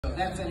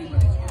That's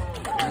anybody's game.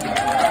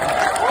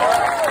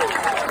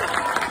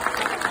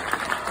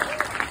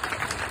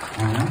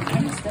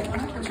 Step on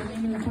up, what's your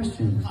name and your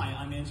question? Hi,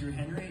 I'm Andrew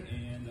Henry,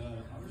 and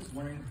I was just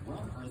wondering, what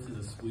on earth is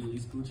a squeedily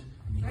spooch?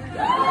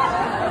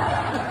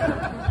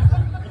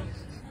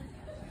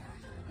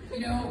 You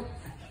know,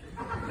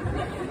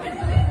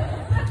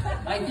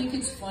 I think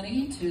it's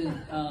funny to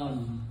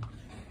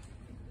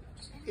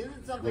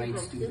Isn't something write from,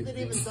 stupid isn't it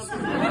even things.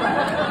 something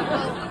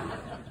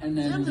And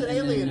then, Sam's an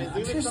alien. Is I'm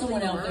even sure something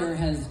someone out from there Earth?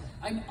 has,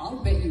 I'll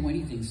bet you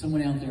anything,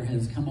 someone out there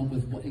has come up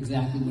with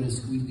exactly what a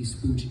squeedily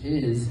spooch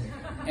is,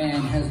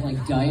 and has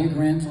like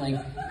diagrams, like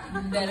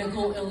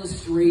medical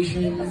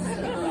illustrations.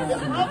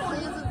 Probably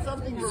isn't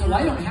something from So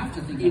I Earth. don't have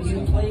to think If of you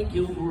stuff. play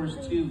Guild Wars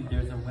 2,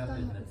 there's a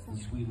weapon that's the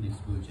squeedily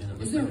spooch. And it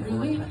looks Is there like a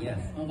really? hornet. Yes.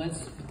 Oh,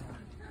 that's...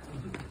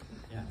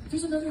 Yeah.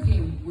 There's another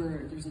game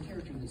where there's a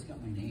character that's got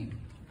my name.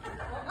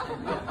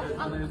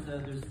 Well, there's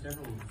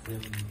several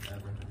sim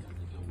references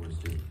in Guild Wars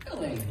 2.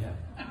 Really? Yeah.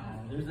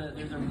 I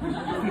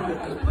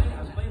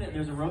was playing it.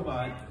 There's a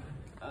robot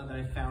that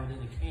I found in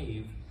a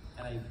cave,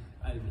 and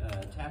I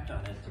tapped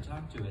on it to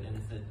talk to it, and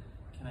it said,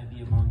 "Can I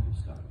be a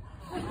mongoose dog?"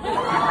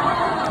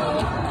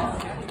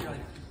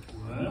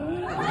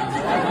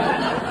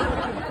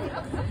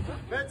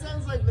 That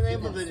sounds like the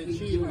name of an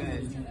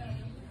achievement.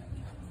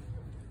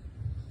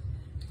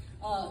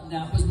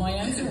 That was my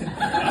answer. All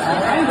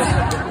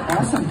right.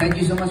 Awesome. Thank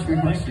you so much for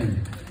your question.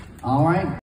 All right.